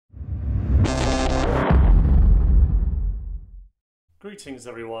Greetings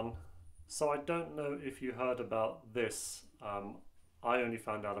everyone. So I don't know if you heard about this. I only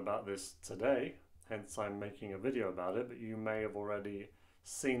found out about this today, hence I'm making a video about it, but you may have already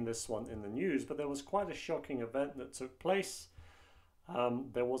seen this one in the news. But there was quite a shocking event that took place.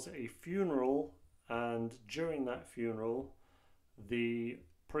 There was a funeral, and during that funeral, the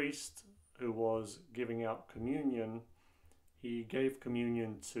priest who was giving out communion, he gave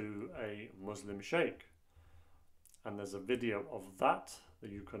communion to a Muslim sheikh. And there's a video of that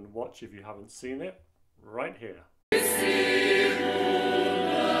you can watch if you haven't seen it, right here.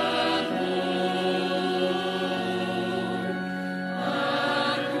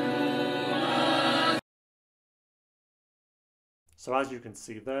 So as you can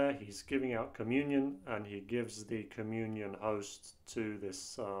see there, he's giving out communion, and he gives the communion host to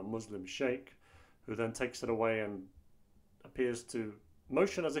this Muslim sheikh, who then takes it away and appears to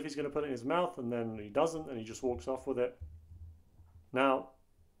motion as if he's going to put it in his mouth, and then he doesn't, and he just walks off with it. Now,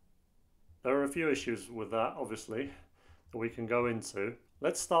 there are a few issues with that, obviously, that we can go into.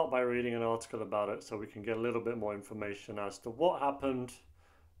 Let's start by reading an article about it so we can get a little bit more information as to what happened,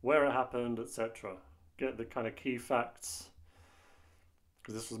 where it happened, etc. Get the kind of key facts,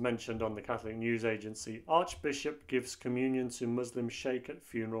 because this was mentioned on the Catholic News Agency. Archbishop gives communion to Muslim sheikh at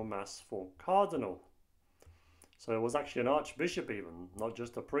funeral mass for cardinal. So it was actually an archbishop even, not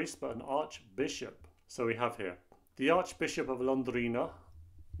just a priest, but an archbishop. So we have here, the Archbishop of Londrina,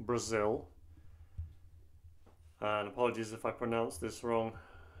 Brazil, and apologies if I pronounce this wrong,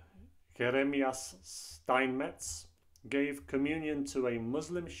 Jeremias Steinmetz, gave communion to a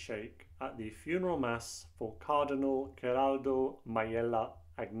Muslim sheikh at the funeral mass for Cardinal Geraldo Mayela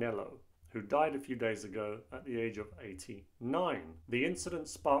Agnello, who died a few days ago at the age of 89. The incident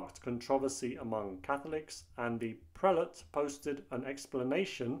sparked controversy among Catholics, and the prelate posted an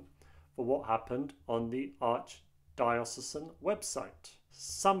explanation for what happened on the Archdiocesan website.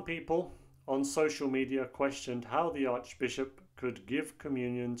 Some people on social media questioned how the Archbishop could give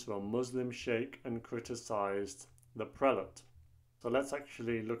communion to a Muslim sheikh and criticized the prelate. So let's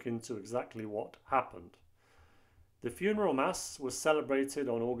actually look into exactly what happened. The funeral mass was celebrated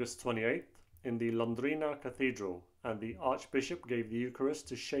on August 28th in the Londrina Cathedral, and the Archbishop gave the Eucharist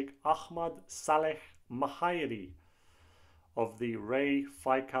to Sheikh Ahmad Saleh Mahairi of the Rey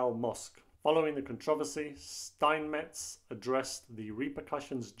Faikal Mosque. Following the controversy, Steinmetz addressed the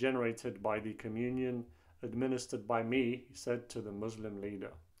repercussions generated by the communion administered by me, he said to the Muslim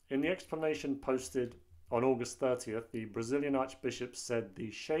leader. In the explanation posted on August 30th, the Brazilian Archbishop said the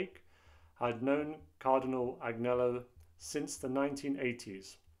Sheikh had known Cardinal Agnello since the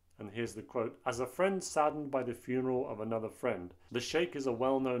 1980s. And here's the quote: "As a friend saddened by the funeral of another friend, the Sheikh is a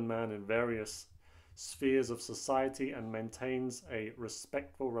well-known man in various spheres of society and maintains a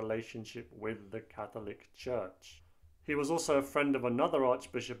respectful relationship with the Catholic Church. He was also a friend of another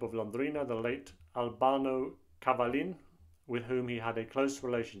Archbishop of Londrina, the late Albano Cavallin, with whom he had a close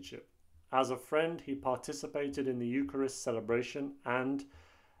relationship. As a friend, he participated in the Eucharist celebration and,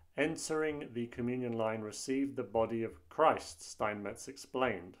 entering the communion line, received the body of Christ," Steinmetz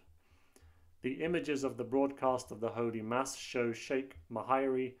explained. The images of the broadcast of the Holy Mass show Sheikh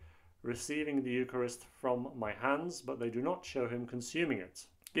Mahairi receiving the Eucharist from my hands, but they do not show him consuming it.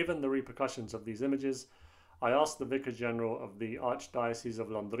 Given the repercussions of these images, I asked the Vicar General of the Archdiocese of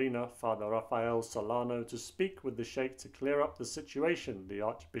Londrina, Father Rafael Solano, to speak with the Sheikh to clear up the situation, the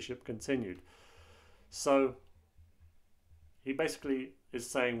Archbishop continued. So he basically is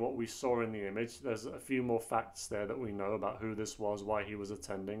saying what we saw in the image. There's a few more facts there that we know about who this was, why he was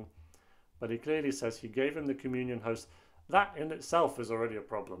attending. But he clearly says he gave him the communion host. That in itself is already a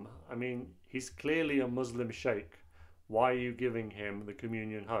problem. I mean, he's clearly a Muslim sheikh. Why are you giving him the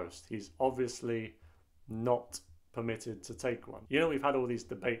communion host? He's obviously not permitted to take one. You know, we've had all these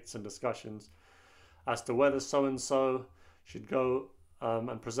debates and discussions as to whether so-and-so should go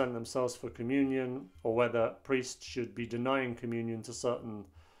and present themselves for communion, or whether priests should be denying communion to certain,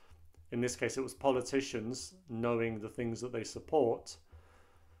 in this case it was politicians, knowing the things that they support.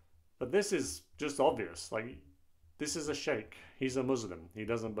 But this is just obvious. Like, this is a sheikh. He's a Muslim. He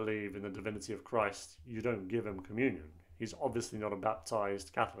doesn't believe in the divinity of Christ. You don't give him communion. He's obviously not a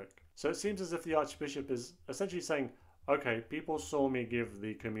baptized Catholic. So it seems as if the Archbishop is essentially saying, okay, people saw me give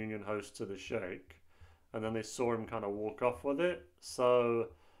the communion host to the sheikh, and then they saw him kind of walk off with it. So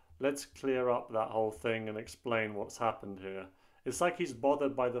let's clear up that whole thing and explain what's happened here. It's like he's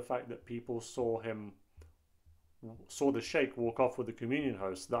bothered by the fact that people saw the sheikh walk off with the communion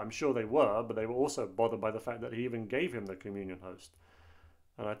host. That I'm sure they were, but they were also bothered by the fact that he even gave him the communion host.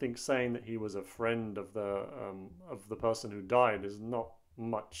 And I think saying that he was a friend of the person who died is not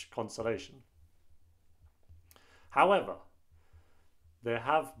much consolation. However, There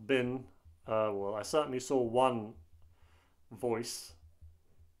have been, well, I certainly saw one voice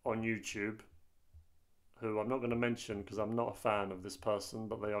on YouTube who I'm not going to mention because I'm not a fan of this person,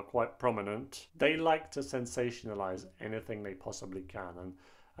 but they are quite prominent. They like to sensationalize anything they possibly can.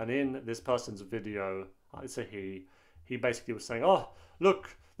 And in this person's video, it's a he basically was saying, oh,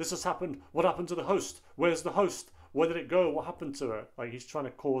 look, this has happened. What happened to the host? Where's the host? Where did it go? What happened to it? Like, he's trying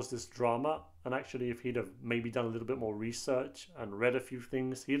to cause this drama. And actually, if he'd have maybe done a little bit more research and read a few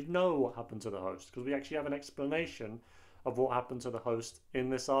things, he'd know what happened to the host, because we actually have an explanation of what happened to the host in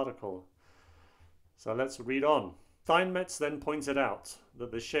this article. So let's read on. Steinmetz then pointed out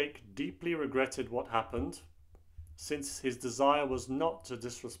that the Sheikh deeply regretted what happened, since his desire was not to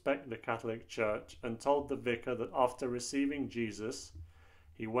disrespect the Catholic Church, and told the vicar that after receiving Jesus,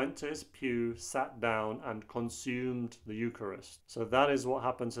 he went to his pew, sat down, and consumed the Eucharist. So that is what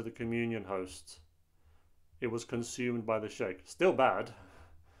happened to the communion host. It was consumed by the Sheikh. Still bad.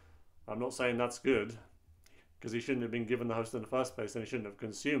 I'm not saying that's good, because he shouldn't have been given the host in the first place, and he shouldn't have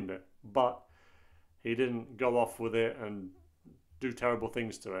consumed it. But he didn't go off with it and do terrible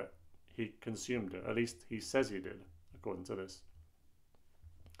things to it. He consumed it. At least he says he did, according to this.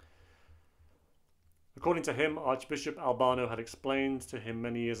 According to him, Archbishop Albano had explained to him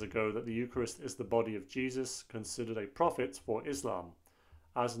many years ago that the Eucharist is the body of Jesus, considered a prophet for Islam,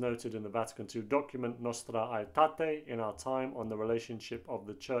 as noted in the Vatican II document Nostra Aetate, in our time, on the relationship of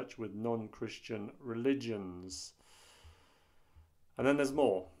the Church with non-Christian religions. And then there's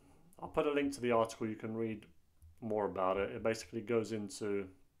more. I'll put a link to the article, you can read more about it. It basically goes into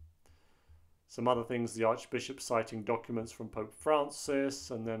some other things, the Archbishop citing documents from Pope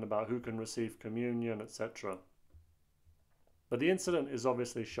Francis, and then about who can receive communion, etc. But the incident is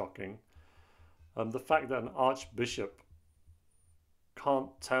obviously shocking. The fact that an Archbishop can't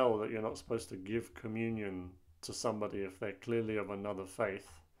tell that you're not supposed to give communion to somebody if they're clearly of another faith.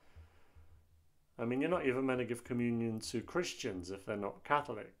 I mean, you're not even meant to give communion to Christians if they're not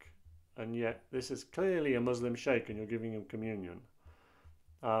Catholic. And yet, this is clearly a Muslim sheikh and you're giving him communion.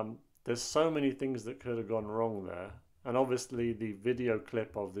 There's so many things that could have gone wrong there. And obviously the video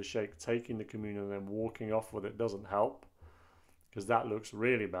clip of the sheikh taking the communion and then walking off with it doesn't help, because that looks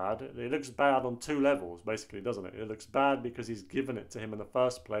really bad. It looks bad on two levels, basically, doesn't it? It looks bad because he's given it to him in the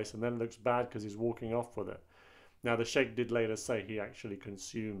first place, and then it looks bad because he's walking off with it. Now, the sheikh did later say he actually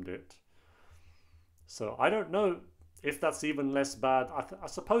consumed it. So I don't know if that's even less bad. I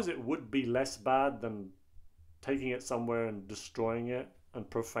suppose it would be less bad than taking it somewhere and destroying it and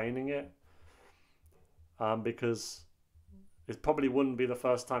profaning it, because it probably wouldn't be the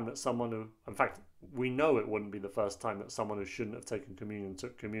first time that someone who, in fact, we know it wouldn't be the first time that someone who shouldn't have taken communion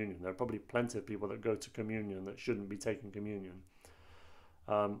took communion. There are probably plenty of people that go to communion that shouldn't be taking communion,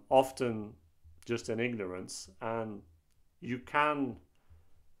 often just in ignorance. And you can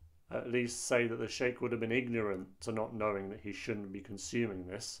at least say that the sheikh would have been ignorant to not knowing that he shouldn't be consuming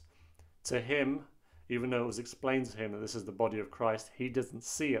this. To him, even though it was explained to him that this is the body of Christ, he doesn't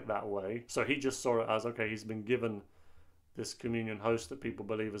see it that way. So he just saw it as, okay, he's been given this communion host that people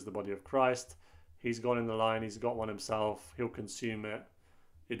believe is the body of Christ. He's gone in the line, he's got one himself, he'll consume it.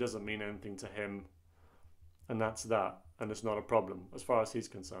 It doesn't mean anything to him. And that's that. And it's not a problem as far as he's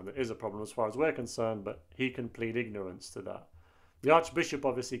concerned. It is a problem as far as we're concerned, but he can plead ignorance to that. The Archbishop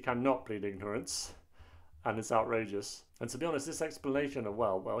obviously cannot plead ignorance, and it's outrageous. And to be honest, this explanation of,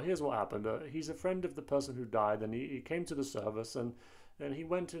 well, here's what happened. He's a friend of the person who died, and he came to the service, and he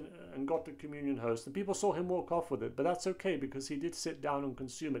went and got the communion host, and people saw him walk off with it, but that's okay because he did sit down and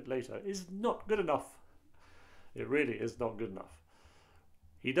consume it later, is not good enough. It really is not good enough.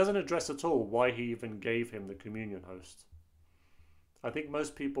 He doesn't address at all why he even gave him the communion host. I think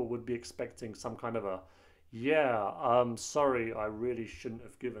most people would be expecting some kind of a, sorry, I really shouldn't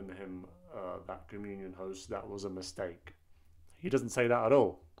have given him that communion host. That was a mistake. He doesn't say that at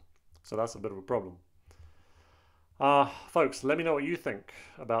all. So that's a bit of a problem. Folks, let me know what you think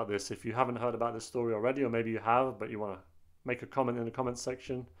about this. If you haven't heard about this story already, or maybe you have, but you want to make a comment in the comments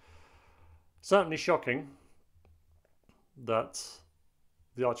section. Certainly shocking that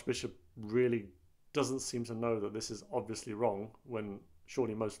the Archbishop really doesn't seem to know that this is obviously wrong, when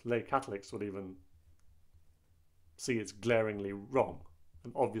surely most lay Catholics would even see it's glaringly wrong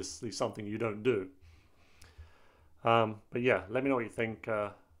and obviously something you don't do. But yeah, let me know what you think.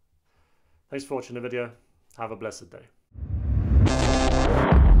 Thanks for watching the video. Have a blessed day.